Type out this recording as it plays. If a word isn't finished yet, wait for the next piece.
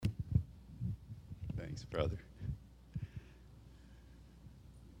Thanks, brother.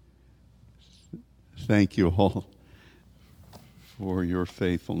 Thank you all for your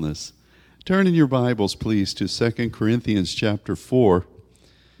faithfulness. Turn in your Bibles, please, to 2 Corinthians chapter 4.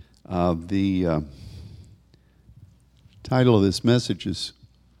 The title of this message is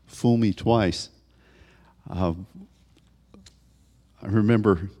Fool Me Twice. I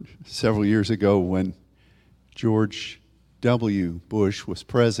remember several years ago when George W. Bush was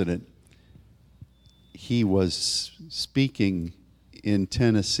president, he was speaking in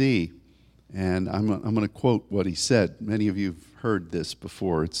Tennessee, and I'm going to quote what he said. Many of you have heard this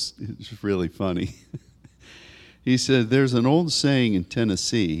before. It's really funny. He said, "There's an old saying in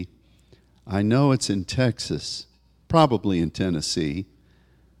Tennessee, I know it's in Texas, probably in Tennessee,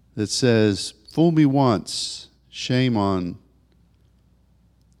 that says, 'Fool me once, shame on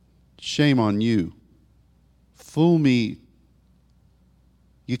you. Fool me,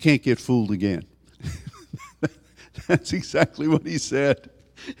 you can't get fooled again.'" That's exactly what he said.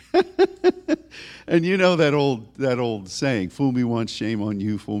 And you know that old saying, "Fool me once, shame on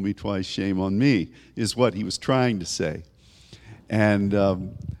you. Fool me twice, shame on me," is what he was trying to say. And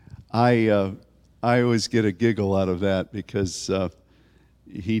I always get a giggle out of that because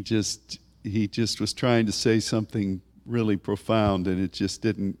he just was trying to say something really profound, and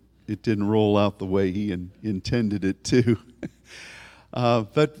it didn't roll out the way he intended it to.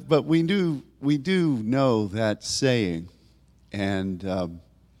 But we do know that saying, and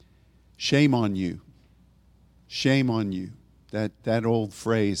shame on you, shame on you. That old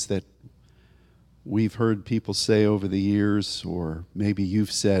phrase that we've heard people say over the years, or maybe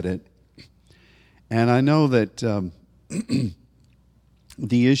you've said it. And I know that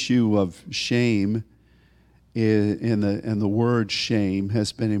the issue of shame and the word shame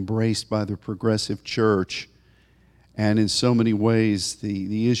has been embraced by the progressive church. And in so many ways,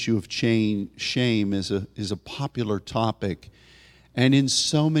 the issue of shame is a popular topic. And in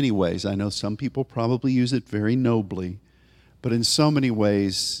so many ways, I know some people probably use it very nobly, but in so many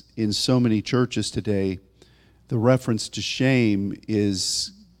ways, in so many churches today, the reference to shame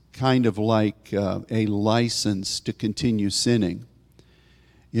is kind of like a license to continue sinning.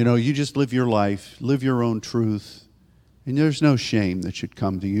 You know, you just live your life, live your own truth, and there's no shame that should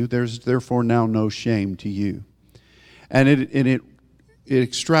come to you. There's therefore now no shame to you. And it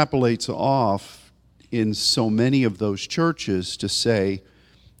extrapolates off in so many of those churches to say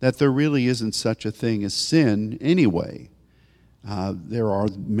that there really isn't such a thing as sin anyway. There are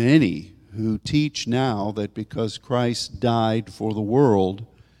many who teach now that because Christ died for the world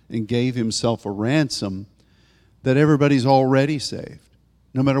and gave himself a ransom, that everybody's already saved,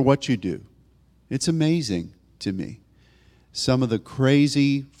 no matter what you do. It's amazing to me. Some of the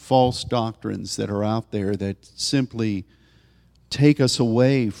crazy false doctrines that are out there that simply take us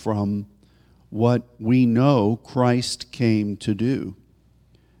away from what we know Christ came to do.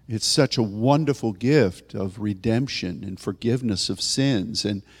 It's such a wonderful gift of redemption and forgiveness of sins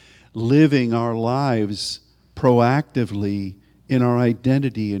and living our lives proactively in our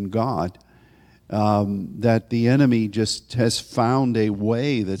identity in God, that the enemy just has found a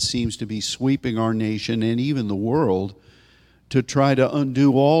way that seems to be sweeping our nation and even the world to try to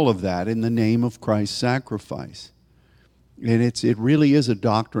undo all of that in the name of Christ's sacrifice. And it really is a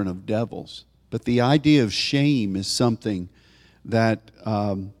doctrine of devils. But the idea of shame is something that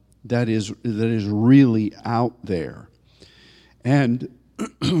is really out there. And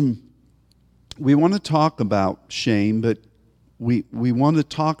we want to talk about shame, but we want to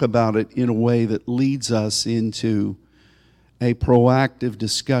talk about it in a way that leads us into a proactive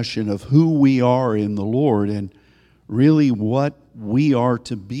discussion of who we are in the Lord and really what we are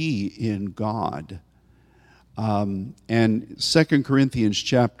to be in God. And 2 Corinthians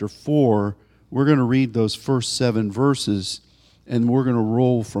chapter 4, we're going to read those first 7 verses, and we're going to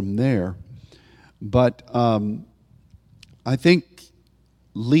roll from there. But I think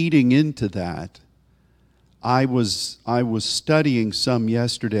leading into that, I was studying some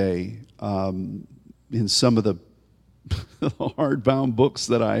yesterday in some of the hardbound books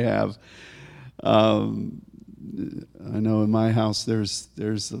that I have. I know in my house there's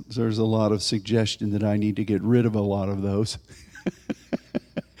a lot of suggestion that I need to get rid of a lot of those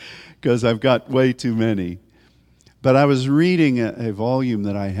because I've got way too many. But I was reading a volume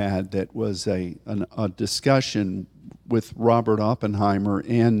that I had that was a discussion with Robert Oppenheimer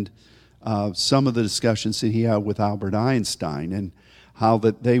and some of the discussions that he had with Albert Einstein, and how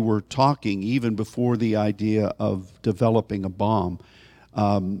that they were talking even before the idea of developing a bomb,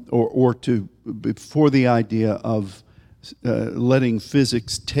 before the idea of letting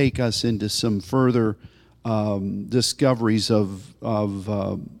physics take us into some further discoveries of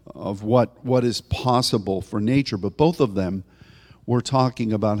of what is possible for nature. But both of them were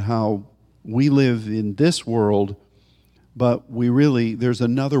talking about how we live in this world, but there's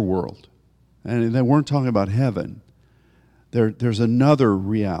another world. And they weren't talking about heaven. There's another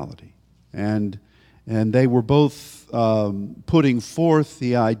reality. And they were both putting forth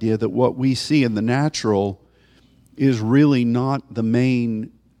the idea that what we see in the natural is really not the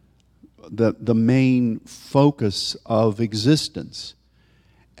main focus of existence.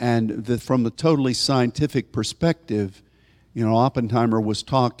 And from the totally scientific perspective, Oppenheimer was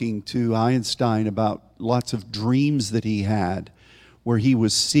talking to Einstein about lots of dreams that he had, where he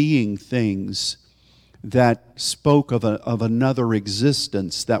was seeing things that spoke of another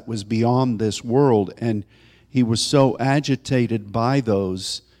existence that was beyond this world. And he was so agitated by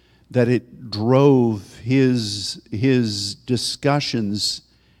those that it drove his discussions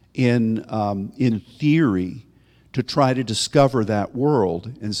in theory to try to discover that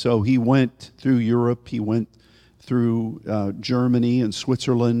world. And so he went through Europe, he went through Germany and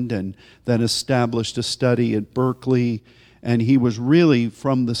Switzerland, and then established a study at Berkeley. And he was really,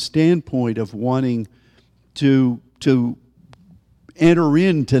 from the standpoint of wanting to enter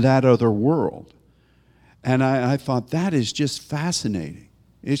into that other world. And I thought, that is just fascinating.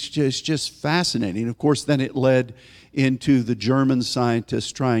 It's just fascinating. Of course, then it led into the German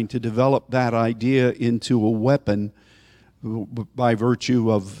scientists trying to develop that idea into a weapon by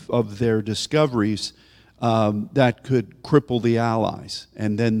virtue of their discoveries that could cripple the Allies.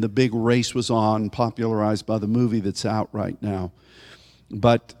 And then the big race was on, popularized by the movie that's out right now.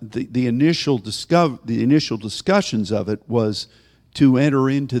 But the initial discussions of it was to enter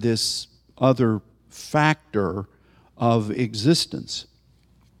into this other factor of existence.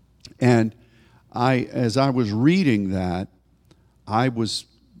 And as I was reading that, I was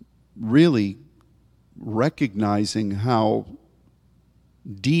really recognizing how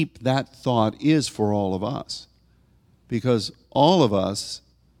deep that thought is for all of us. Because all of us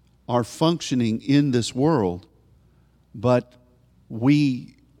are functioning in this world, but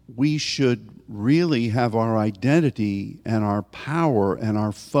we should really have our identity and our power and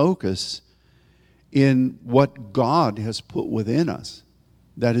our focus in what God has put within us,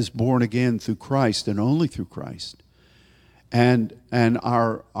 that is born again through Christ and only through Christ. And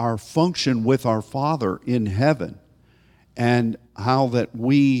our function with our Father in heaven, and how that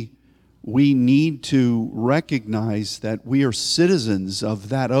we need to recognize that we are citizens of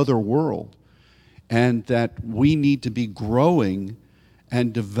that other world, and that we need to be growing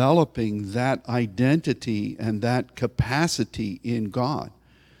and developing that identity and that capacity in God.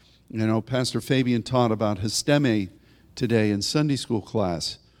 Pastor Fabian taught about histemi today in Sunday school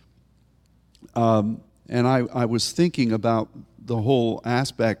class. And I was thinking about the whole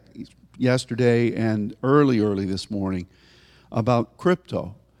aspect yesterday and early this morning about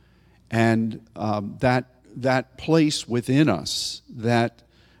crypto, and that place within us that,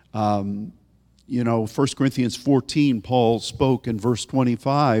 1 Corinthians 14, Paul spoke in verse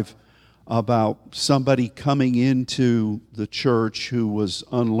 25 about somebody coming into the church who was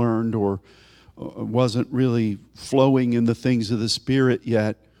unlearned or wasn't really flowing in the things of the Spirit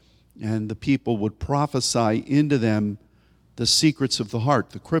yet, and the people would prophesy into them the secrets of the heart,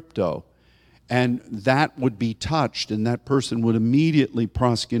 the crypto, and that would be touched, and that person would immediately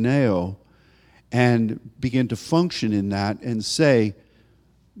proskuneo and begin to function in that and say,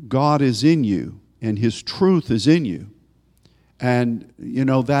 God is in you and His truth is in you. And,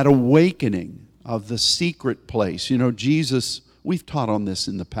 that awakening of the secret place. Jesus, we've taught on this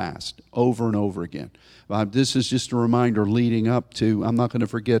in the past over and over again. This is just a reminder leading up to, I'm not going to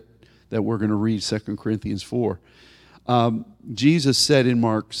forget that we're going to read 2 Corinthians 4. Jesus said in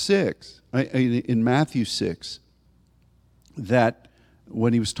Matthew 6, that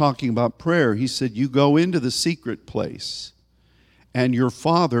when he was talking about prayer, he said, you go into the secret place, and your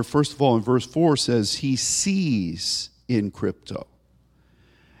Father, first of all, in verse 4 says, He sees in crypto.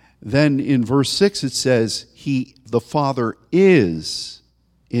 Then in verse 6 it says, the Father is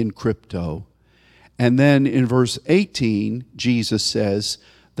in crypto. And then in verse 18, Jesus says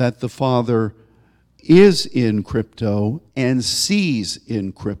that the Father is in crypto and sees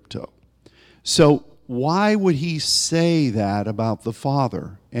in crypto. So why would he say that about the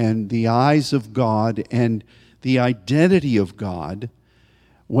Father and the eyes of God and the identity of God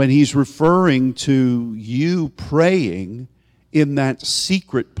when he's referring to you praying in that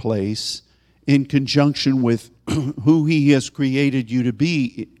secret place in conjunction with who he has created you to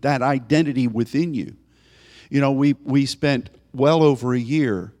be, that identity within you? We spent well over a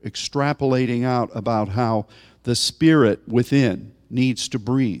year extrapolating out about how the Spirit within needs to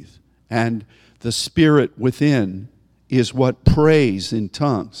breathe, and the Spirit within is what prays in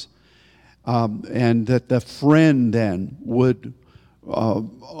tongues. And that the friend then would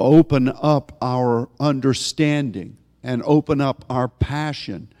open up our understanding and open up our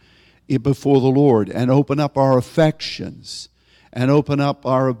passion before the Lord, and open up our affections, and open up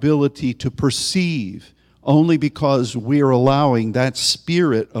our ability to perceive, only because we are allowing that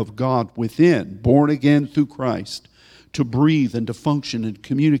Spirit of God within, born again through Christ, to breathe and to function and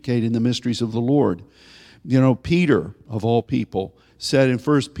communicate in the mysteries of the Lord. You know, Peter, of all people, said in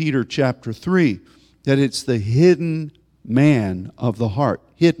 1 Peter chapter 3 that it's the hidden man of the heart,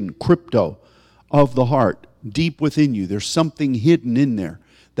 hidden, crypto, of the heart, deep within you. There's something hidden in there.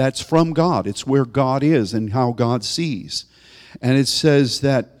 That's from God. It's where God is and how God sees. And it says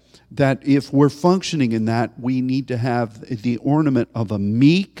that if we're functioning in that, we need to have the ornament of a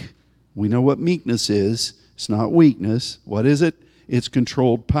meek. We know what meekness is. It's not weakness. What is it? It's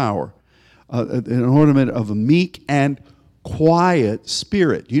controlled power. An ornament of a meek and quiet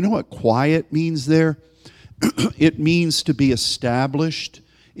spirit. Do you know what quiet means there? It means to be established.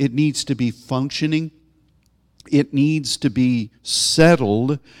 It needs to be functioning. It needs to be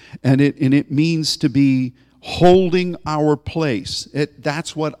settled, and it means to be holding our place.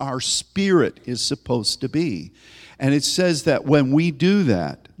 That's what our spirit is supposed to be. And it says that when we do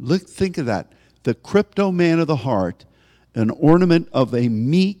that, think of that, the crypto man of the heart, an ornament of a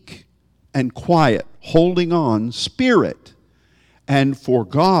meek and quiet, holding on spirit. And for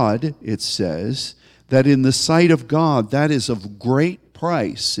God, it says, that in the sight of God, that is of great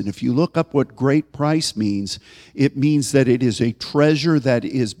price. And if you look up what great price means, it means that it is a treasure that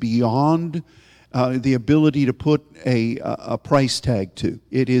is beyond the ability to put a price tag to.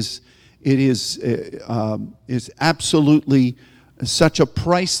 It is absolutely such a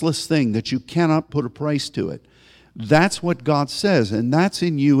priceless thing that you cannot put a price to it. That's what God says, and that's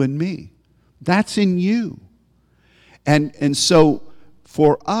in you and me. That's in you. And so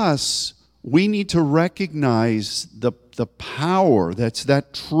for us, we need to recognize the power, that's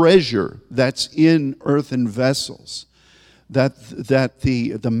that treasure that's in earthen vessels, that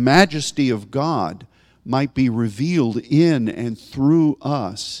the majesty of God might be revealed in and through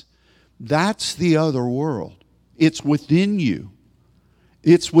us. That's the other world. It's within you.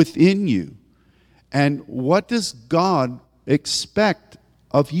 It's within you. And what does God expect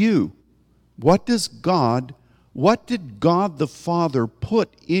of you? What did God the Father put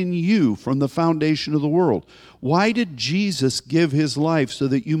in you from the foundation of the world? Why did Jesus give his life? So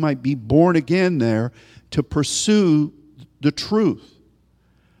that you might be born again there to pursue the truth.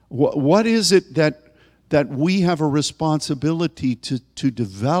 What is it that we have a responsibility to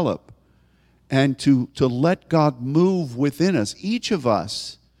develop and to let God move within us? Each of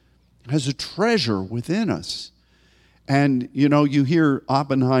us has a treasure within us. And, you know, you hear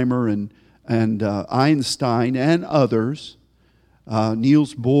Oppenheimer and Einstein and others,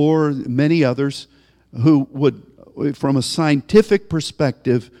 Niels Bohr, many others, who would, from a scientific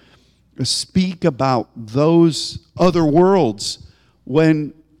perspective, speak about those other worlds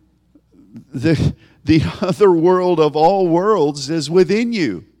when the other world of all worlds is within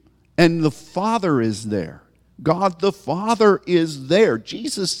you, and the Father is there. God the Father is there.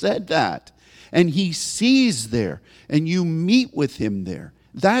 Jesus said that, and he sees there, and you meet with him there.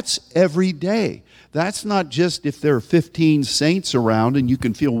 That's every day. That's not just if there are 15 saints around and you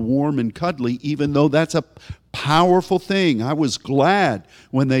can feel warm and cuddly, even though that's a powerful thing. I was glad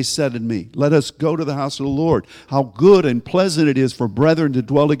when they said to me, "Let us go to the house of the Lord." How good and pleasant it is for brethren to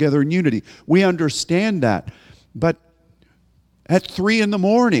dwell together in unity. We understand that. But at 3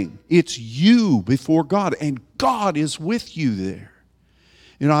 a.m, it's you before God, and God is with you there.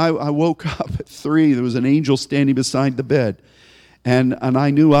 You know, I woke up at 3. There was an angel standing beside the bed. And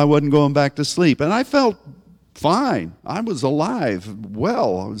I knew I wasn't going back to sleep. And I felt fine. I was alive,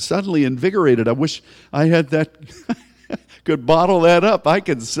 well. I was suddenly invigorated. I wish I had that, could bottle that up. I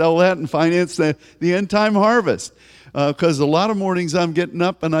could sell that and finance the end time harvest. Because a lot of mornings I'm getting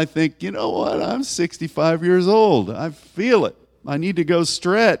up and I think, you know what, I'm 65 years old. I feel it. I need to go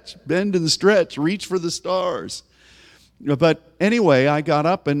stretch, bend and stretch, reach for the stars. But anyway, I got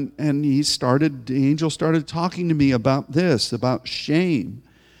up and the angel started talking to me about this, about shame.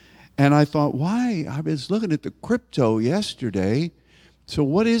 And I thought, why? I was looking at the crypto yesterday. So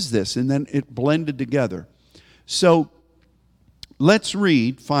what is this? And then it blended together. So let's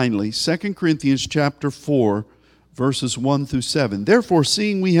read, finally, 2 Corinthians chapter 4, verses 1 through 7. Therefore,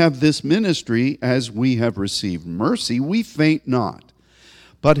 seeing we have this ministry, as we have received mercy, we faint not,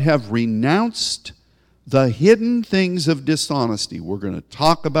 but have renounced the hidden things of dishonesty. We're going to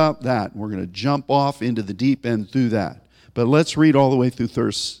talk about that. We're going to jump off into the deep end through that. But let's read all the way through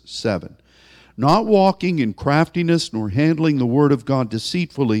verse 7. not walking in craftiness nor handling the word of God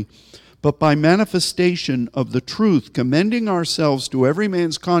deceitfully, but by manifestation of the truth, commending ourselves to every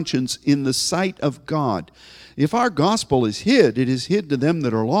man's conscience in the sight of God. If our gospel is hid, it is hid to them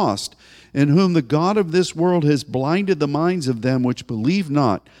that are lost, in whom the God of this world has blinded the minds of them which believe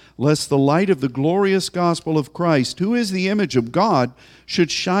not, lest the light of the glorious gospel of Christ, who is the image of God,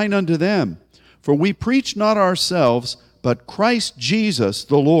 should shine unto them. For we preach not ourselves, but Christ Jesus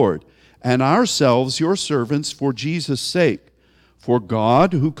the Lord, and ourselves your servants for Jesus' sake. For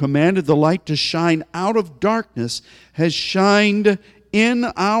God, who commanded the light to shine out of darkness, has shined in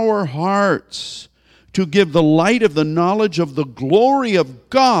our hearts to give the light of the knowledge of the glory of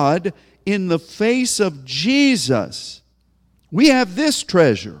God in the face of Jesus. We have this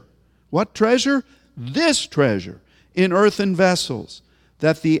treasure. What treasure? This treasure in earthen vessels,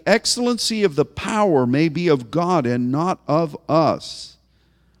 that the excellency of the power may be of God and not of us.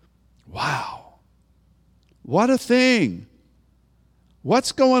 Wow. What a thing.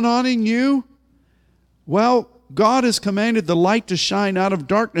 What's going on in you? Well, God has commanded the light to shine out of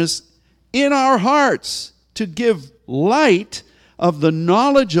darkness in our hearts to give light of the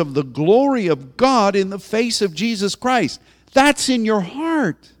knowledge of the glory of God in the face of Jesus Christ. That's in your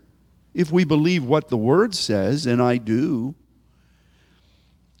heart, if we believe what the Word says, and I do.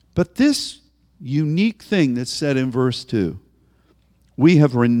 But this unique thing that's said in verse 2, we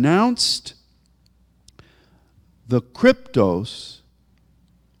have renounced the kryptos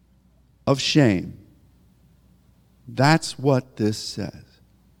of shame. That's what this says.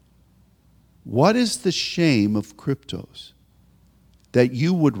 What is the shame of kryptos? That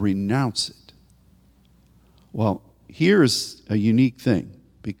you would renounce it. Well, here's a unique thing,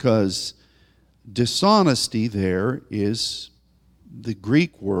 because dishonesty there is the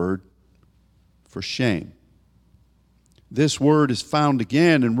Greek word for shame. This word is found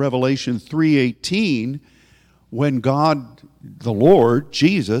again in Revelation 3:18 when God, the Lord,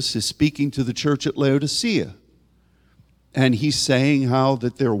 Jesus, is speaking to the church at Laodicea. And he's saying how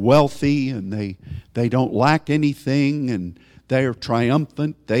that they're wealthy and they don't lack anything and they are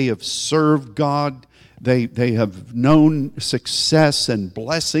triumphant. They have served God. They have known success and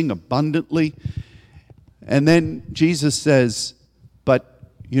blessing abundantly. And then Jesus says, but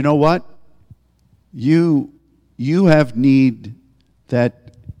you know what? You have need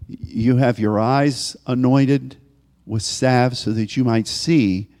that you have your eyes anointed with salve so that you might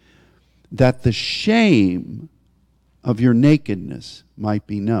see that the shame of your nakedness might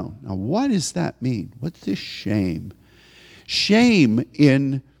be known. Now, what does that mean? What's this shame? Shame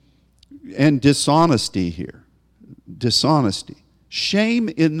and dishonesty here. Dishonesty. Shame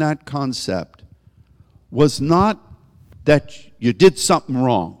in that concept was not that you did something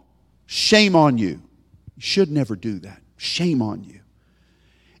wrong. Shame on you. You should never do that. Shame on you.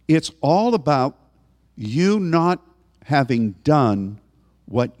 It's all about you not having done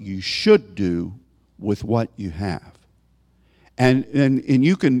what you should do with what you have. And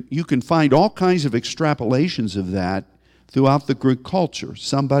you can find all kinds of extrapolations of that throughout the Greek culture.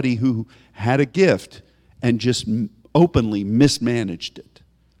 Somebody who had a gift and just openly mismanaged it.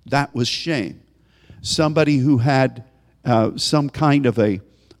 That was shame. Somebody who had some kind of a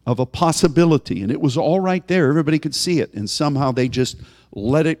possibility, and it was all right there. Everybody could see it, and somehow they just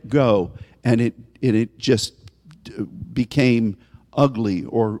let it go, and it just became ugly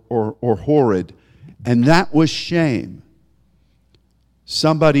or horrid, and that was shame.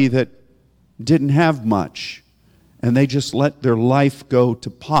 Somebody that didn't have much, and they just let their life go to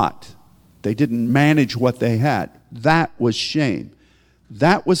pot. They didn't manage what they had. That was shame.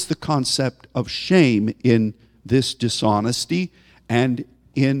 That was the concept of shame in this dishonesty and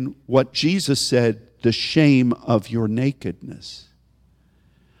in what Jesus said, the shame of your nakedness.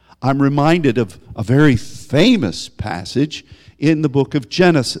 I'm reminded of a very famous passage in the book of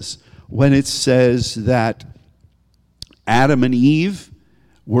Genesis when it says that Adam and Eve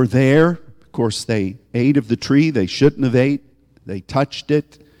were there. Of course, they ate of the tree they shouldn't have ate. They touched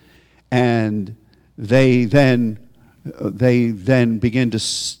it, and they then began to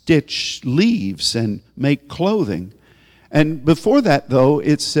stitch leaves and make clothing. And before that, though,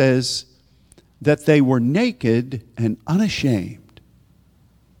 it says that they were naked and unashamed.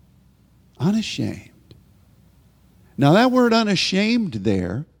 Unashamed. Now, that word unashamed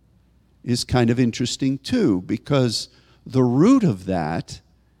there is kind of interesting, too, because the root of that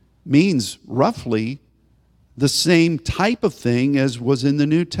means roughly the same type of thing as was in the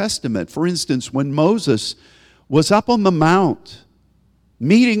New Testament. For instance, when Moses was up on the mount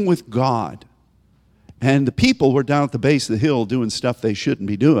meeting with God, and the people were down at the base of the hill doing stuff they shouldn't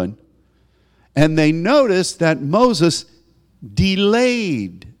be doing, and they noticed that Moses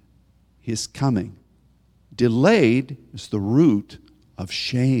delayed his coming. Delayed is the root of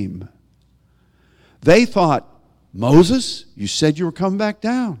shame. They thought, Moses, you said you were coming back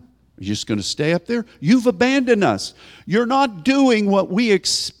down. Are you just going to stay up there? You've abandoned us. You're not doing what we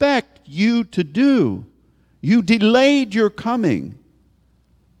expect you to do. You delayed your coming.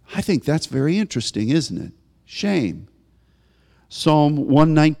 I think that's very interesting, isn't it? Shame. Psalm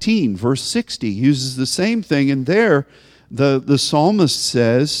 119, verse 60, uses the same thing. And there, the psalmist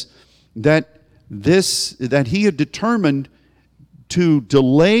says that he had determined to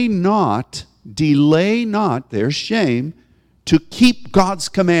delay not, there's shame, to keep God's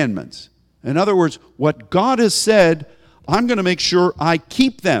commandments. In other words, what God has said, I'm going to make sure I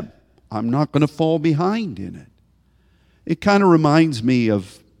keep them. I'm not going to fall behind in it. It kind of reminds me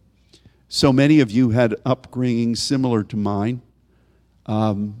of, so many of you had upbringing similar to mine.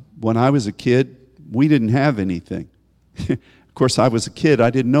 When I was a kid, we didn't have anything. Of course, I was a kid. I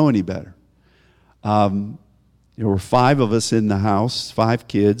didn't know any better. There were 5 of us in the house, 5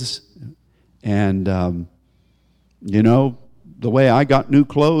 kids. And, the way I got new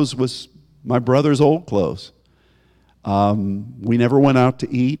clothes was my brother's old clothes. We never went out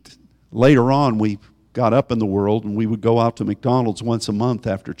to eat. Later on, we got up in the world, and we would go out to McDonald's once a month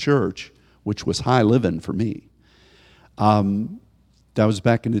after church, which was high living for me. That was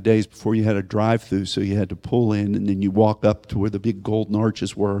back in the days before you had a drive-through, so you had to pull in, and then you walk up to where the big golden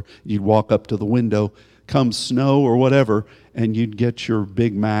arches were. You'd walk up to the window, come snow or whatever, and you'd get your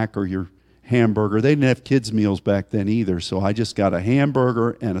Big Mac or your hamburger. They didn't have kids' meals back then either, so I just got a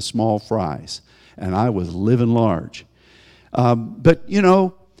hamburger and a small fries, and I was living large. But,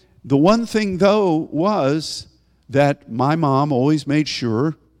 the one thing, though, was that my mom always made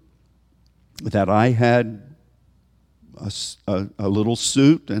sure that I had a little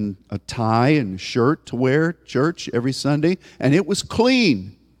suit and a tie and shirt to wear at church every Sunday, and it was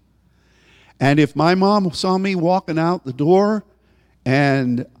clean. And if my mom saw me walking out the door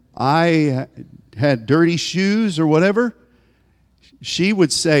and I had dirty shoes or whatever, she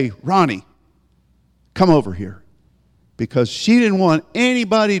would say, Ronnie, come over here. Because she didn't want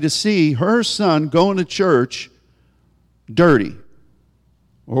anybody to see her son going to church dirty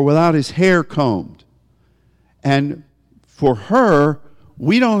or without his hair combed. And for her,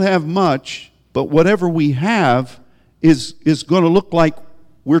 we don't have much, but whatever we have is going to look like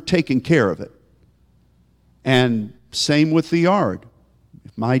we're taking care of it. And same with the yard.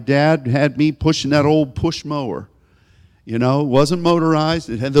 My dad had me pushing that old push mower. It wasn't motorized.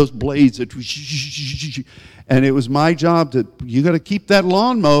 It had those blades that, and it was my job you got to keep that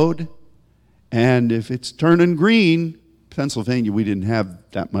lawn mowed. And if it's turning green, Pennsylvania, we didn't have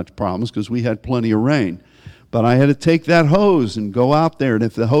that much problems because we had plenty of rain. But I had to take that hose and go out there. And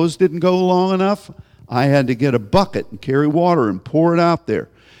if the hose didn't go long enough, I had to get a bucket and carry water and pour it out there.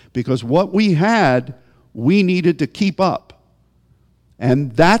 Because what we had, we needed to keep up.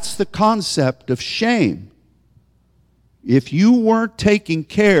 And that's the concept of shame. If you weren't taking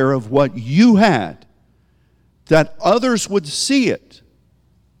care of what you had, that others would see it.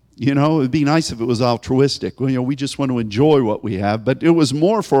 It would be nice if it was altruistic. We just want to enjoy what we have. But it was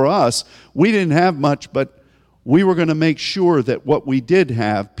more for us. We didn't have much, but we were going to make sure that what we did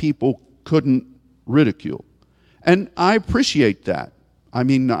have, people couldn't ridicule. And I appreciate that. I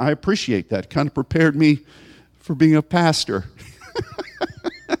appreciate that. It kind of prepared me for being a pastor.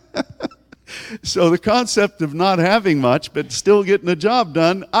 So the concept of not having much but still getting the job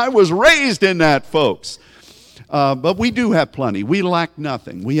done, I was raised in that, folks. But we do have plenty. We lack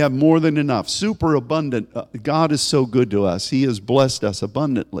nothing. We have more than enough. Super abundant. God is so good to us. He has blessed us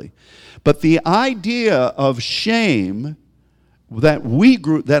abundantly. But the idea of shame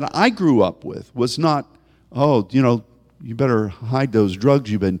that I grew up with was not, you better hide those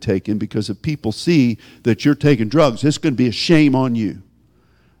drugs you've been taking, because if people see that you're taking drugs, it's going to be a shame on you.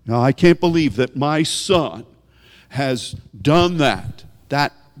 Now, I can't believe that my son has done that.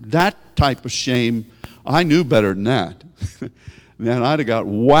 That type of shame, I knew better than that. Man, I'd have got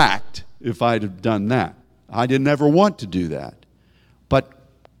whacked if I'd have done that. I didn't ever want to do that. But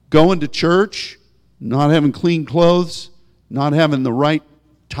going to church, not having clean clothes, not having the right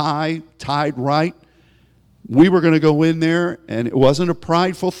tie tied right, we were going to go in there, and it wasn't a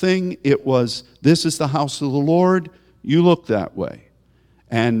prideful thing. It was, this is the house of the Lord. You look that way.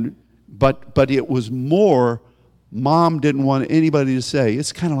 But it was more, Mom didn't want anybody to say.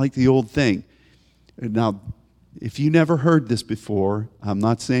 It's kind of like the old thing. Now, if you never heard this before, I'm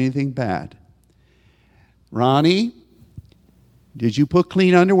not saying anything bad. Ronnie, did you put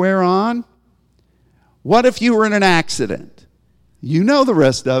clean underwear on? What if you were in an accident? You know the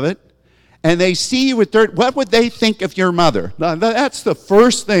rest of it. and they see you with dirt, what would they think of your mother? Now, that's the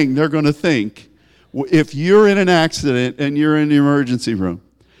first thing they're going to think if you're in an accident and you're in the emergency room.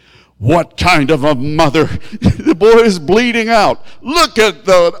 What kind of a mother? The boy is bleeding out. Look at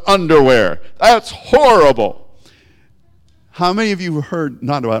the underwear. That's horrible. How many of you heard,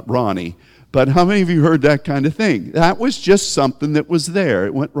 not about Ronnie, but how many of you heard that kind of thing? That was just something that was there.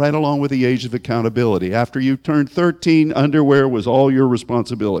 It went right along with the age of accountability. After you turned 13, underwear was all your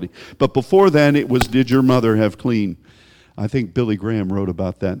responsibility. But before then, it was, did your mother have clean? I think Billy Graham wrote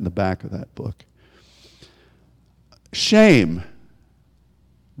about that in the back of that book. Shame.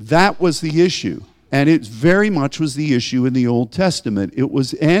 That was the issue. And it very much was the issue in the Old Testament. It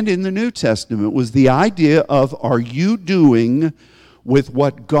was, and in the New Testament, was the idea of, are you doing with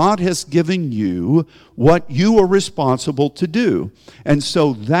what God has given you what you are responsible to do? And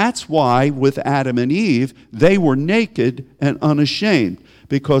so that's why with Adam and Eve, they were naked and unashamed.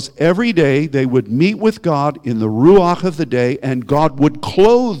 Because every day they would meet with God in the Ruach of the day, and God would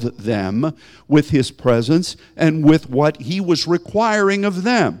clothe them with His presence and with what He was requiring of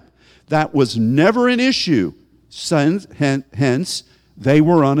them. That was never an issue. Hence, they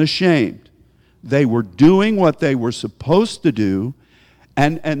were unashamed. They were doing what they were supposed to do,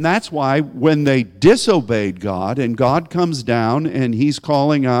 and that's why when they disobeyed God, and God comes down and He's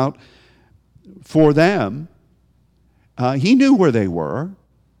calling out for them, He knew where they were.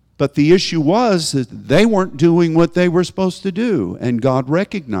 But the issue was that they weren't doing what they were supposed to do, and God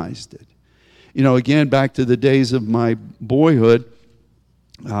recognized it. You know, again, back to the days of my boyhood,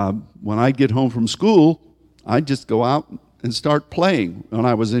 when I'd get home from school, I'd just go out and start playing when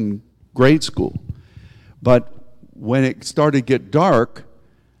I was in grade school. But when it started to get dark,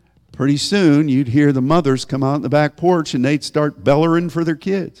 pretty soon you'd hear the mothers come out on the back porch and they'd start bellowing for their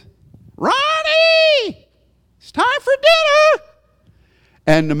kids. Ronnie, it's time for dinner.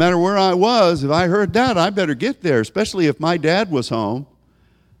 And no matter where I was, if I heard that, I better get there, especially if my dad was home.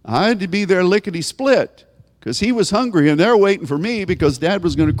 I had to be there lickety-split because he was hungry and they're waiting for me because Dad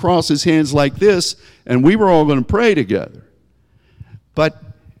was going to cross his hands like this and we were all going to pray together. But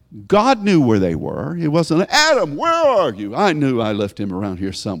God knew where they were. It wasn't, Adam, where are you? I knew I left him around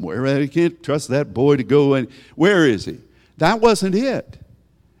here somewhere. I can't trust that boy to go. And where is he? That wasn't it.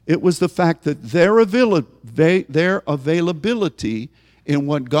 It was the fact that their availability in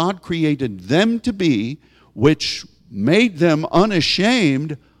what God created them to be, which made them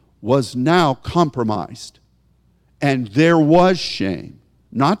unashamed, was now compromised. And there was shame.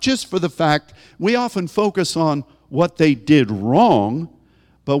 Not just for the fact, we often focus on what they did wrong,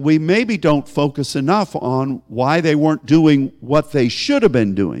 but we maybe don't focus enough on why they weren't doing what they should have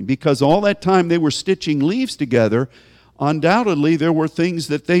been doing. Because all that time they were stitching leaves together, undoubtedly there were things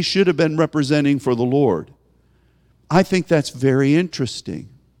that they should have been representing for the Lord. I think that's very interesting.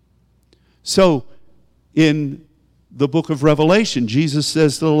 So, in the book of Revelation, Jesus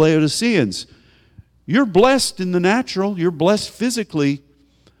says to the Laodiceans, you're blessed in the natural, you're blessed physically,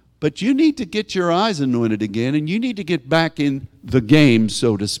 but you need to get your eyes anointed again, and you need to get back in the game,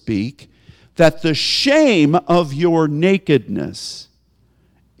 so to speak, that the shame of your nakedness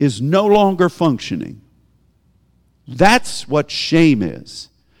is no longer functioning. That's what shame is.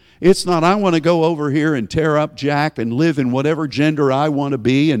 It's not, I want to go over here and tear up Jack and live in whatever gender I want to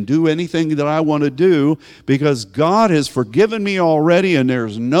be and do anything that I want to do because God has forgiven me already and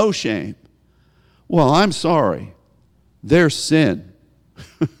there's no shame. Well, I'm sorry. There's sin.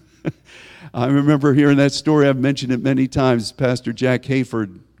 I remember hearing that story. I've mentioned it many times. Pastor Jack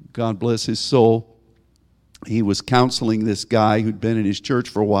Hayford, God bless his soul, he was counseling this guy who'd been in his church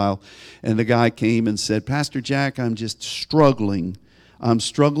for a while, and the guy came and said, Pastor Jack, I'm just struggling. I'm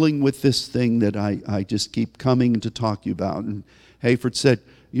struggling with this thing that I just keep coming to talk to you about. And Hayford said,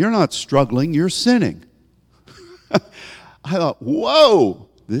 you're not struggling, you're sinning. I thought, whoa,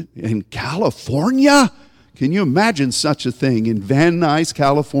 in California? Can you imagine such a thing in Van Nuys,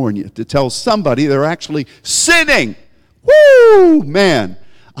 California, to tell somebody they're actually sinning? Woo, man,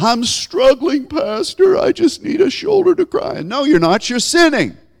 I'm struggling, Pastor. I just need a shoulder to cry on. No, you're not. You're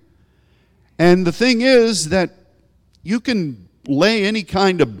sinning. And the thing is that you can lay any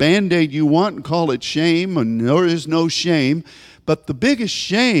kind of Band-Aid you want and call it shame, and there is no shame. But the biggest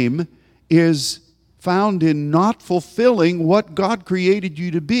shame is found in not fulfilling what God created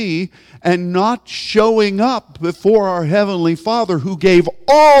you to be and not showing up before our Heavenly Father who gave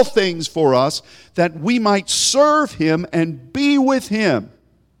all things for us that we might serve Him and be with Him.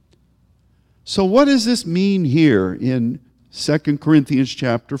 So what does this mean here in 2 Corinthians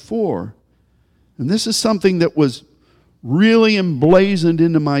chapter 4? And this is something that was really emblazoned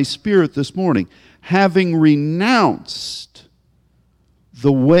into my spirit this morning. Having renounced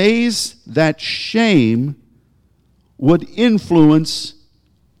the ways that shame would influence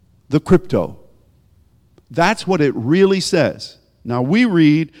the crypto. That's what it really says. Now we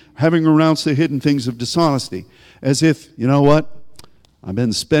read, having renounced the hidden things of dishonesty, as if, you know what, I've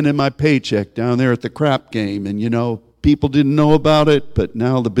been spending my paycheck down there at the crap game, and people didn't know about it, but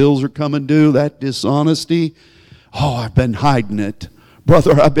now the bills are coming due, that dishonesty. Oh, I've been hiding it.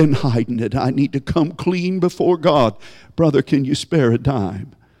 Brother, I've been hiding it. I need to come clean before God. Brother, can you spare a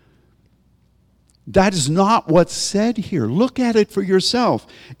dime? That is not what's said here. Look at it for yourself.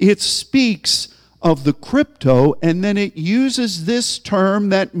 It speaks of the crypto, and then it uses this term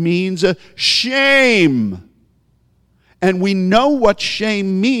that means shame. And we know what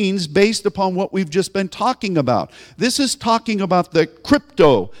shame means based upon what we've just been talking about. This is talking about the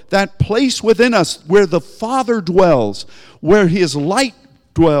crypto, that place within us where the Father dwells, where His light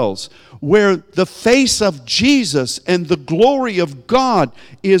dwells, where the face of Jesus and the glory of God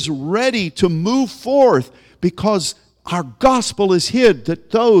is ready to move forth, because our gospel is hid,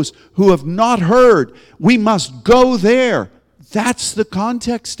 that those who have not heard, we must go there. That's the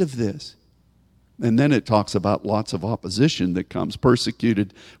context of this. And then it talks about lots of opposition that comes,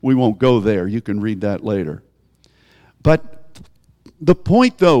 persecuted. We won't go there. You can read that later. But the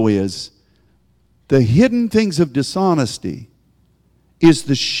point, though, is the hidden things of dishonesty is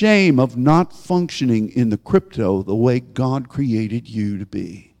the shame of not functioning in the crypto the way God created you to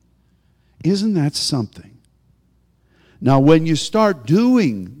be. Isn't that something? Now, when you start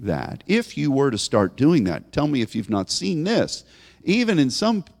doing that, if you were to start doing that, tell me if you've not seen this, even in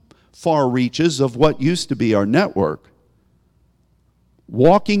some far reaches of what used to be our network,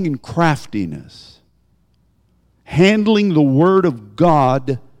 walking in craftiness, handling the Word of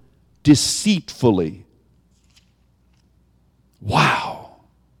God deceitfully. Wow.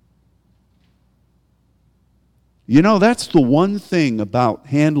 That's the one thing about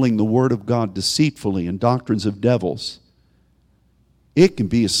handling the Word of God deceitfully in doctrines of devils. It can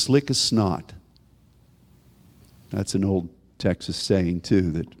be as slick as snot. That's an old Texas saying,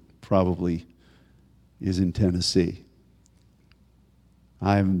 too, that probably is in Tennessee.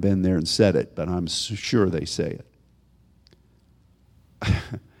 I haven't been there and said it, but I'm sure they say it.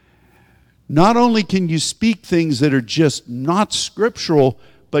 Not only can you speak things that are just not scriptural,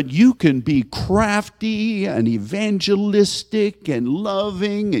 but you can be crafty and evangelistic and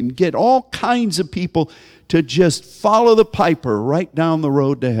loving and get all kinds of people to just follow the piper right down the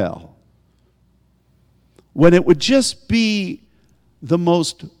road to hell. When it would just be the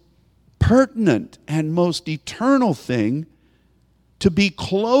most pertinent and most eternal thing to be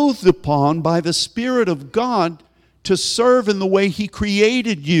clothed upon by the Spirit of God to serve in the way He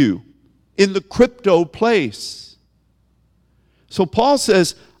created you, in the crypto place. So Paul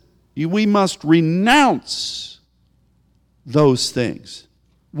says we must renounce those things.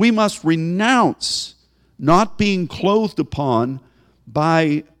 We must renounce not being clothed upon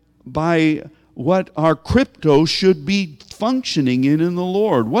by what our crypto should be functioning in the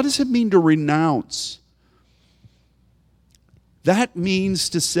Lord. What does it mean to renounce? That means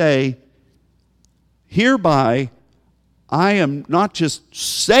to say, hereby, I am not just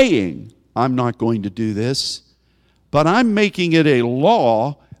saying I'm not going to do this, but I'm making it a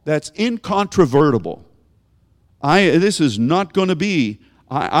law that's incontrovertible. This is not going to be.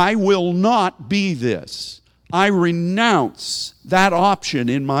 I will not be this. I renounce that option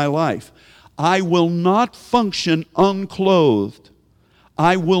in my life. I will not function unclothed.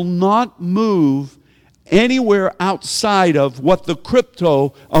 I will not move anywhere outside of what the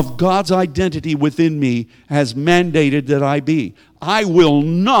crypto of God's identity within me has mandated that I be. I will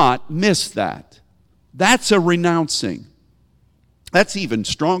not miss that. That's a renouncing. That's even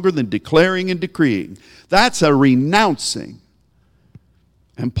stronger than declaring and decreeing. That's a renouncing.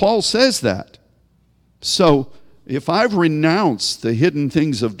 And Paul says that. So, if I've renounced the hidden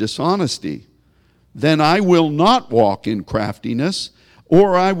things of dishonesty, then I will not walk in craftiness,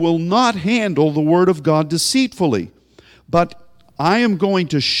 or I will not handle the Word of God deceitfully. But I am going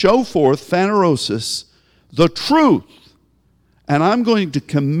to show forth, phanerosis, the truth. And I'm going to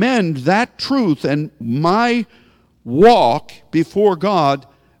commend that truth and my walk before God,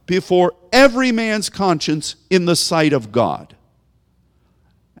 before every man's conscience in the sight of God.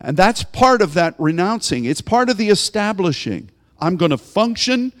 And that's part of that renouncing. It's part of the establishing. I'm going to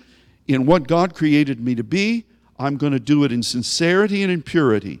function in what God created me to be. I'm going to do it in sincerity and in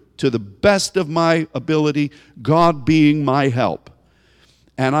purity, to the best of my ability, God being my help.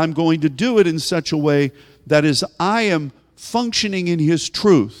 And I'm going to do it in such a way that as I am functioning in His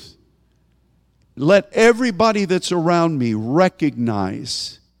truth, let everybody that's around me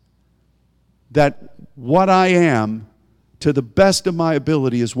recognize that what I am to the best of my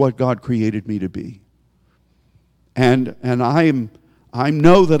ability as what God created me to be. And I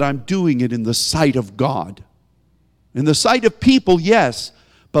know that I'm doing it in the sight of God. In the sight of people, yes,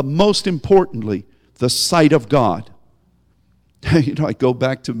 but most importantly, the sight of God. I go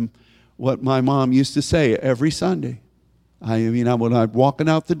back to what my mom used to say every Sunday. When I'm walking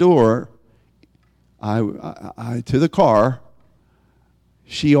out the door, to the car,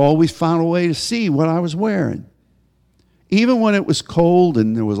 she always found a way to see what I was wearing. Even when it was cold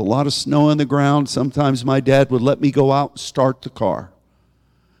and there was a lot of snow on the ground, sometimes my dad would let me go out and start the car.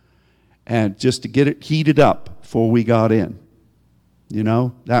 And just to get it heated up before we got in.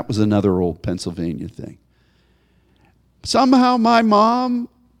 That was another old Pennsylvania thing. Somehow my mom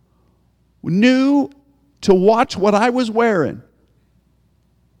knew to watch what I was wearing.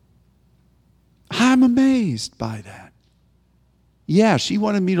 I'm amazed by that. Yeah, she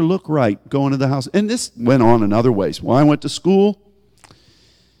wanted me to look right going to the house. And this went on in other ways. When I went to school,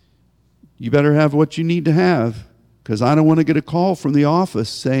 you better have what you need to have, because I don't want to get a call from the office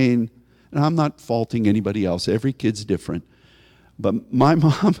saying, and I'm not faulting anybody else. Every kid's different. But my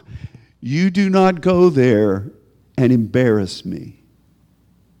mom, you do not go there and embarrass me.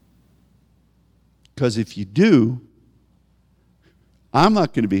 Because if you do, I'm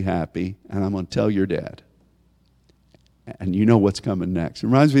not going to be happy, and I'm going to tell your dad. And you know what's coming next. It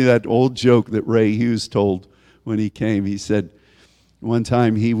reminds me of that old joke that Ray Hughes told when he came. He said one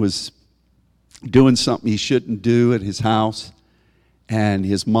time he was doing something he shouldn't do at his house, and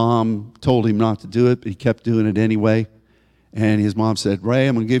his mom told him not to do it, but he kept doing it anyway. And his mom said, Ray,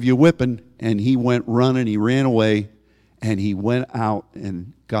 I'm going to give you a whipping. And he went running, he ran away, and he went out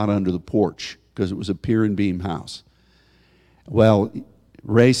and got under the porch because it was a pier and beam house. Well,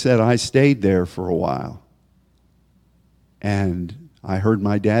 Ray said, I stayed there for a while. And I heard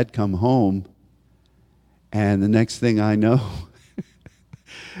my dad come home, and the next thing I know,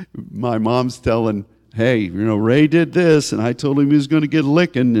 my mom's telling, hey, Ray did this, and I told him he was going to get a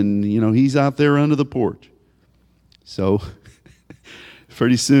licking, and, he's out there under the porch. So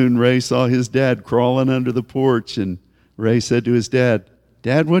pretty soon Ray saw his dad crawling under the porch, and Ray said to his dad,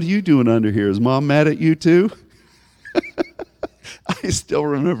 Dad, what are you doing under here? Is Mom mad at you too? I still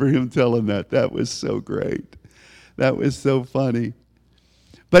remember him telling that. That was so great. That was so funny.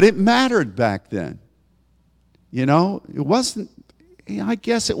 But it mattered back then. It wasn't, I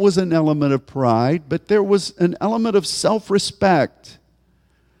guess it was an element of pride, but there was an element of self-respect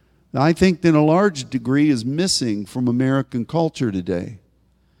that I think in a large degree is missing from American culture today.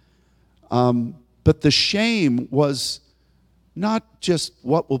 But the shame was not just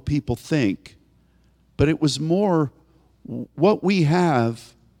what will people think, but it was more what we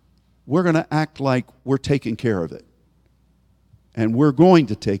have, we're going to act like we're taking care of it. And we're going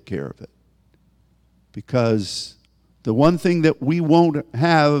to take care of it. Because the one thing that we won't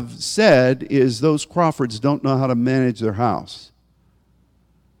have said is those Crawfords don't know how to manage their house.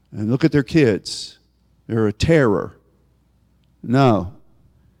 And look at their kids. They're a terror. No.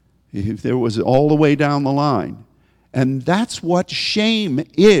 If there was all the way down the line. And that's what shame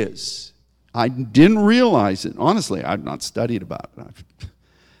is. I didn't realize it. Honestly, I've not studied about it.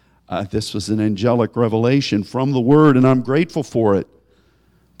 This was an angelic revelation from the Word, and I'm grateful for it.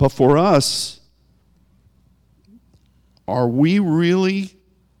 But for us, are we really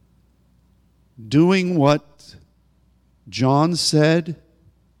doing what John said?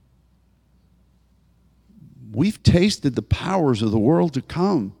 We've tasted the powers of the world to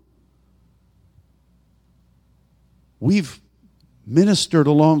come. We've ministered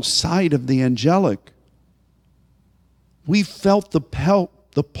alongside of the angelic. We've felt the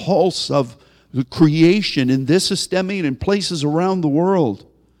pulse of the creation in this system and in places around the world.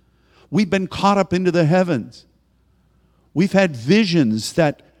 We've been caught up into the heavens. We've had visions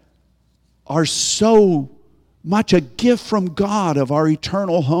that are so much a gift from God of our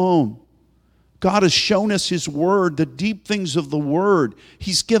eternal home. God has shown us His Word, the deep things of the Word.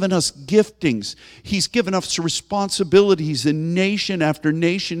 He's given us giftings. He's given us responsibilities in nation after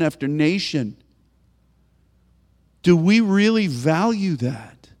nation after nation. Do we really value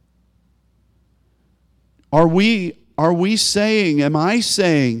that? Are we saying, am I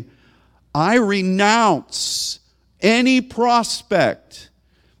saying, I renounce any prospect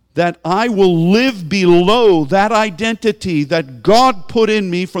that I will live below that identity that God put in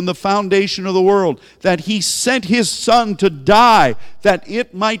me from the foundation of the world, that He sent His Son to die, that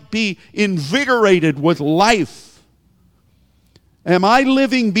it might be invigorated with life? Am I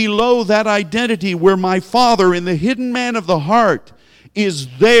living below that identity where my Father in the hidden man of the heart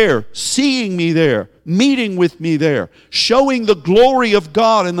is there, seeing me there, meeting with me there, showing the glory of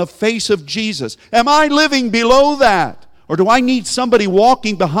God in the face of Jesus? Am I living below that? Or do I need somebody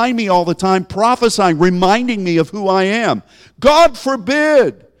walking behind me all the time, prophesying, reminding me of who I am? God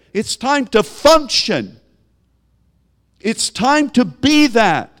forbid. It's time to function. It's time to be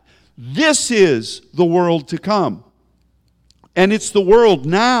that. This is the world to come. And it's the world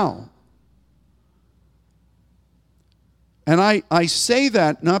now. And I say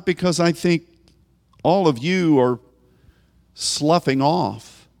that not because I think all of you are sloughing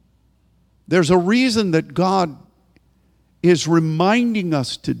off. There's a reason that God is reminding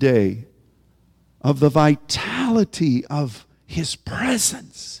us today of the vitality of His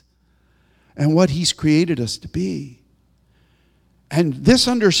presence and what He's created us to be. And this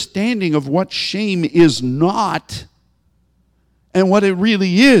understanding of what shame is not and what it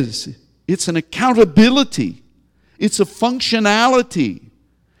really is, it's an accountability, it's a functionality,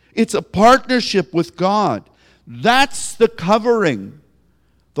 it's a partnership with God. That's the covering.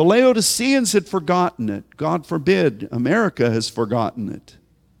 The Laodiceans had forgotten it. God forbid, America has forgotten it.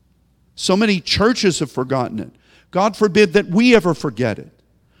 So many churches have forgotten it. God forbid that we ever forget it.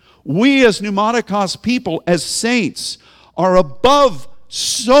 We as Pneumaticos people, as saints, are above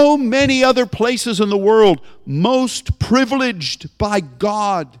so many other places in the world, most privileged by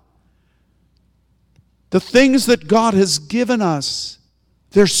God. The things that God has given us,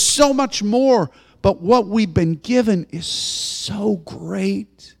 there's so much more. But what we've been given is so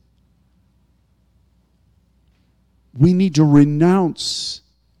great. We need to renounce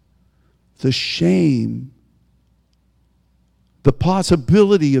the shame, the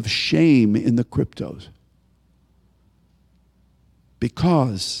possibility of shame in the cryptos.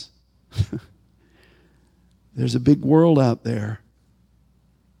 Because there's a big world out there.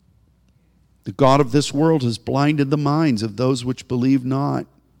 The God of this world has blinded the minds of those which believe not.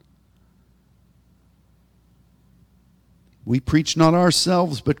 We preach not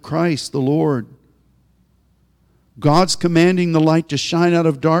ourselves, but Christ the Lord. God's commanding the light to shine out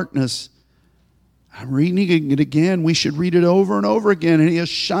of darkness. I'm reading it again. We should read it over and over again. And He has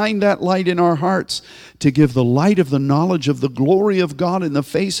shined that light in our hearts to give the light of the knowledge of the glory of God in the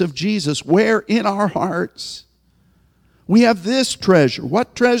face of Jesus. Where? In our hearts. We have this treasure.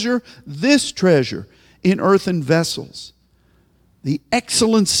 What treasure? This treasure in earthen vessels. The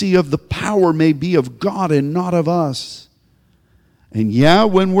excellency of the power may be of God and not of us. And yeah,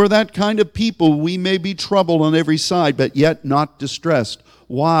 when we're that kind of people, we may be troubled on every side, but yet not distressed.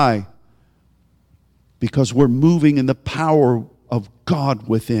 Why? Because we're moving in the power of God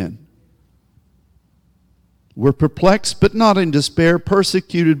within. We're perplexed, but not in despair,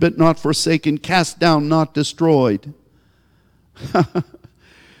 persecuted, but not forsaken, cast down, not destroyed.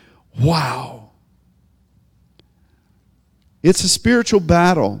 Wow. It's a spiritual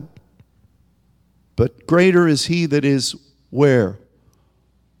battle, but greater is He that is where?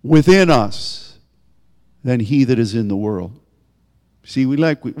 Within us than he that is in the world. See, we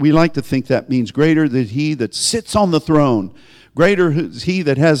like to think that means greater than He that sits on the throne. Greater is He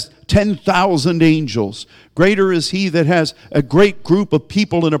that has 10,000 angels. Greater is He that has a great group of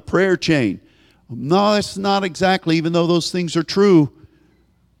people in a prayer chain. No, that's not exactly, even though those things are true.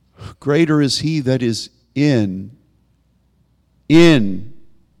 Greater is He that is in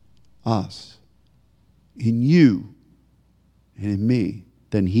us, in you, and in me,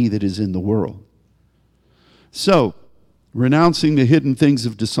 than he that is in the world. So, renouncing the hidden things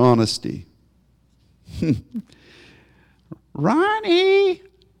of dishonesty. Ronnie,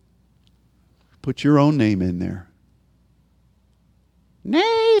 put your own name in there.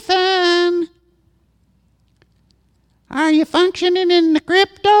 Nathan, are you functioning in the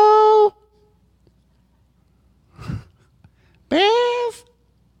crypto? Bev?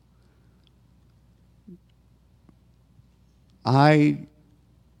 I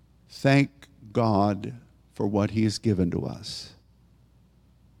thank God for what He has given to us.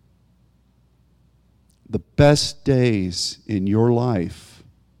 The best days in your life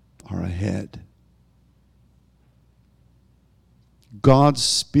are ahead. God's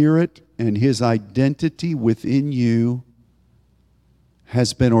Spirit and His identity within you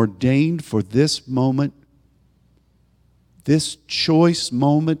has been ordained for this moment, this choice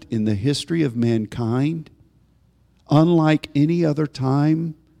moment in the history of mankind, unlike any other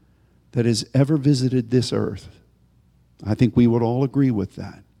time that has ever visited this earth. I think we would all agree with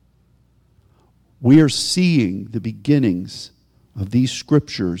that. We are seeing the beginnings of these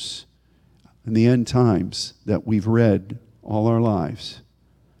scriptures in the end times that we've read all our lives.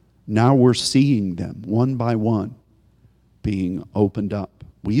 Now we're seeing them one by one being opened up.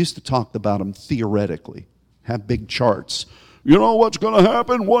 We used to talk about them theoretically, have big charts. You know what's going to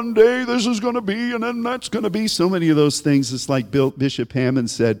happen? One day this is going to be, and then that's going to be. So many of those things. It's like Bishop Hammond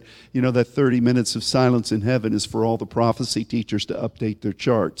said, that 30 minutes of silence in heaven is for all the prophecy teachers to update their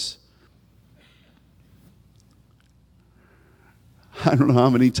charts. I don't know how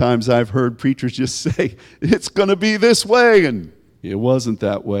many times I've heard preachers just say, it's going to be this way, and it wasn't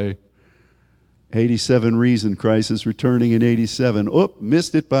that way. 87 reasons Christ is returning in 87.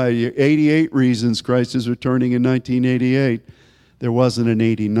 Missed it by 88 reasons Christ is returning in 1988. There wasn't an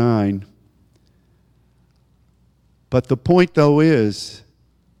 89. But the point, though, is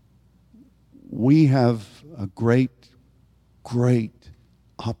we have a great, great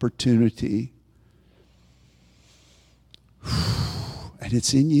opportunity. And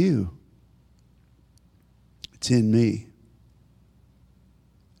it's in you. It's in me.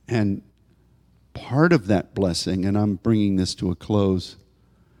 And part of that blessing, and I'm bringing this to a close,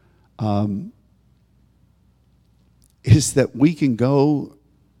 is that we can go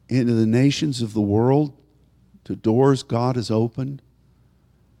into the nations of the world, to doors God has opened,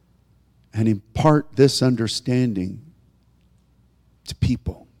 and impart this understanding to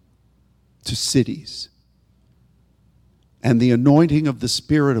people, to cities. And the anointing of the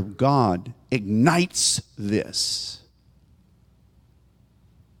Spirit of God ignites this.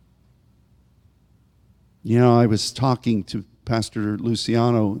 I was talking to Pastor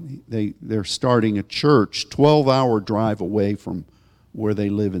Luciano. They're starting a church 12-hour drive away from where they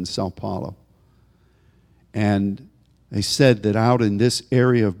live in Sao Paulo. And they said that out in this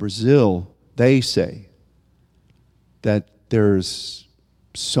area of Brazil, they say that there's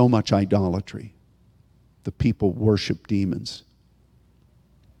so much idolatry. The people worship demons.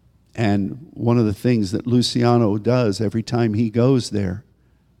 And one of the things that Luciano does every time he goes there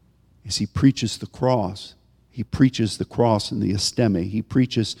is he preaches the cross. He preaches the cross and the esteme. He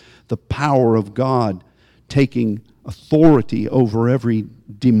preaches the power of God taking authority over every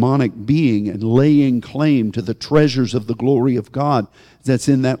demonic being and laying claim to the treasures of the glory of God that's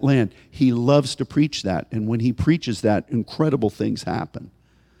in that land. He loves to preach that. And when he preaches that, incredible things happen.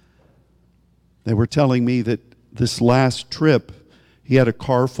 They were telling me that this last trip, he had a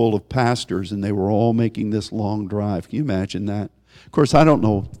car full of pastors and they were all making this long drive. Can you imagine that? Of course, I don't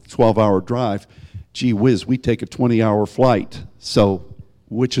know 12-hour drive. Gee whiz, we take a 20-hour flight. So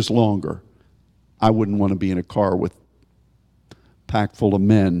which is longer? I wouldn't want to be in a car with packed full of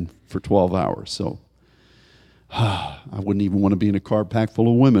men for 12 hours. So I wouldn't even want to be in a car packed full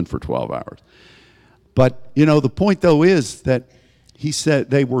of women for 12 hours. But, the point, though, is that he said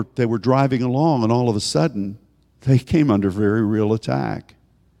they were driving along, and all of a sudden, they came under very real attack.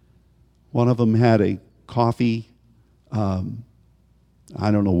 One of them had a coffee, I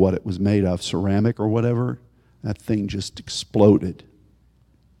don't know what it was made of, ceramic or whatever. That thing just exploded.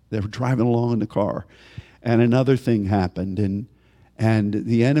 They were driving along in the car. And another thing happened, and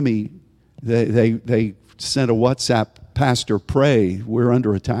the enemy, they sent a WhatsApp, "Pastor, pray, we're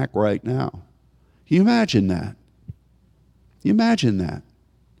under attack right now." Can you imagine that? You imagine that.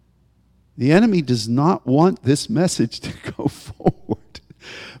 The enemy does not want this message to go forward.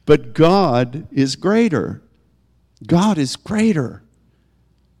 But God is greater. God is greater.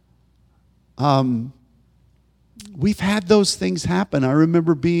 We've had those things happen. I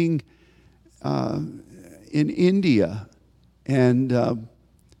remember being in India, and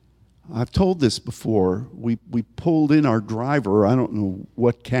I've told this before. We pulled in our driver. I don't know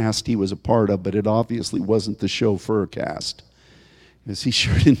what cast he was a part of, but it obviously wasn't the chauffeur cast, because he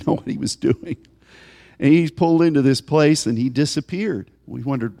sure didn't know what he was doing. And he pulled into this place, and he disappeared. We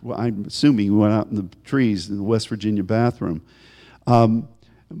wondered, I'm assuming he went out in the trees in the West Virginia bathroom.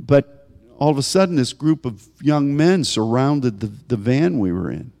 But all of a sudden, this group of young men surrounded the van we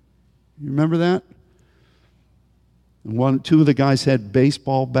were in. You remember that? And two of the guys had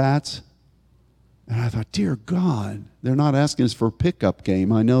baseball bats. And I thought, dear God, they're not asking us for a pickup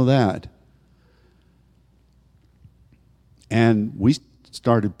game. I know that. And we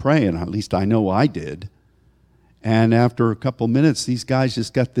started praying. At least I know I did. And after a couple minutes, these guys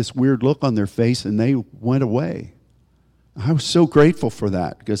just got this weird look on their face, and they went away. I was so grateful for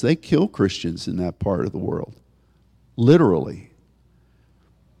that, because they kill Christians in that part of the world. Literally.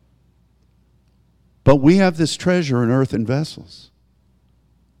 But we have this treasure in earthen vessels.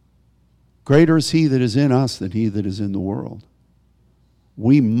 Greater is he that is in us than he that is in the world.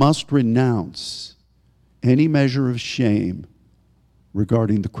 We must renounce any measure of shame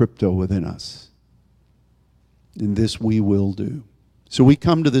regarding the crypto within us. And this we will do. So we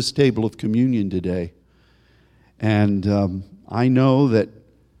come to this table of communion today. And I know that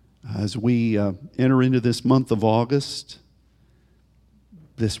as we enter into this month of August,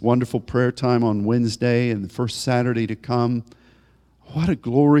 this wonderful prayer time on Wednesday and the first Saturday to come. What a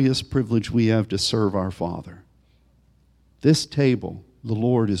glorious privilege we have to serve our Father. This table, the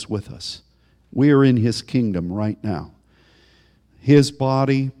Lord is with us. We are in His kingdom right now. His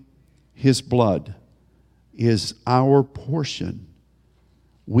body, His blood is our portion.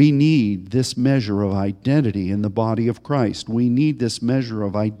 We need this measure of identity in the body of Christ. We need this measure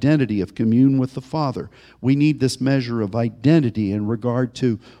of identity of commune with the Father. We need this measure of identity in regard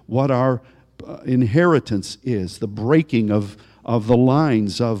to what our inheritance is, the breaking of the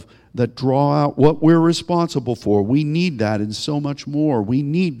lines that draw out what we're responsible for. We need that and so much more. We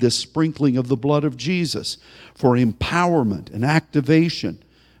need this sprinkling of the blood of Jesus for empowerment and activation,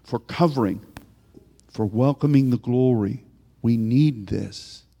 for covering, for welcoming the glory. We need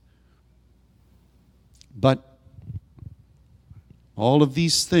this. But all of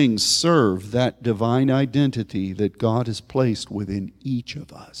these things serve that divine identity that God has placed within each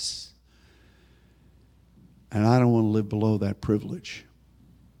of us. And I don't want to live below that privilege.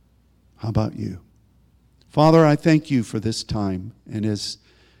 How about you? Father, I thank you for this time. And as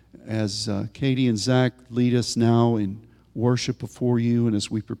Katie and Zach lead us now in worship before you, and as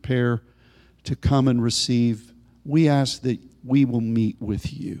we prepare to come and receive, we ask that we will meet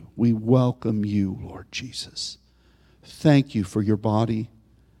with you. We welcome you, Lord Jesus. Thank you for your body.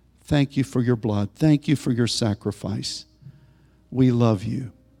 Thank you for your blood. Thank you for your sacrifice. We love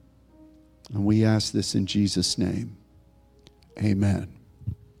you. And we ask this in Jesus' name. Amen.